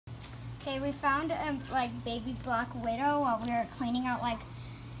Okay, we found a baby black widow while we were cleaning out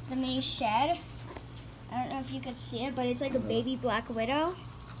the mini shed. I don't know if you could see it, but it's like a baby black widow.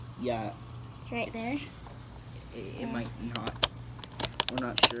 Yeah. It's right there. It might not. We're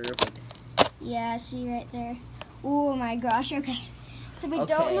not sure, but yeah, see right there. Oh my gosh. Okay. So we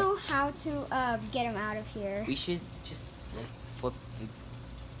don't know how to get him out of here. We should just flip.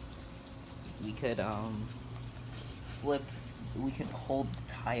 We could flip. We could hold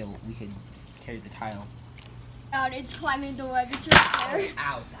the tile. We could carry the tile. Out, it's climbing the web. It's right there.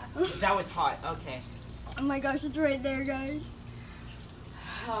 Ow! That was hot. Okay. Oh my gosh, it's right there, guys.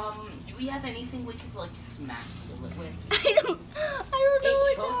 Do we have anything we could smack kill it with? I don't know.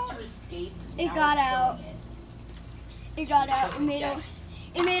 It chose to escape. It got out. It got out.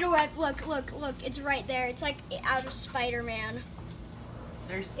 It made a web. Look. It's right there. It's like out of Spider-Man.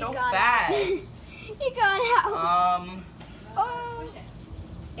 They're so fast. It got out. Oh.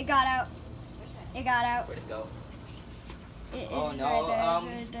 It got out. It got out. Where'd it go? Oh no.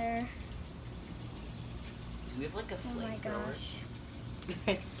 Right there. Do we have a flamethrower? Oh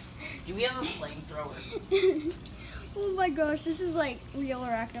my gosh. Do we have a flamethrower? Oh my gosh, this is real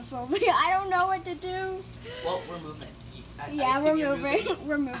arachnophobia. I don't know what to do. Well, we're moving. Yeah, we're moving.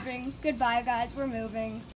 We're moving. Goodbye, guys. We're moving.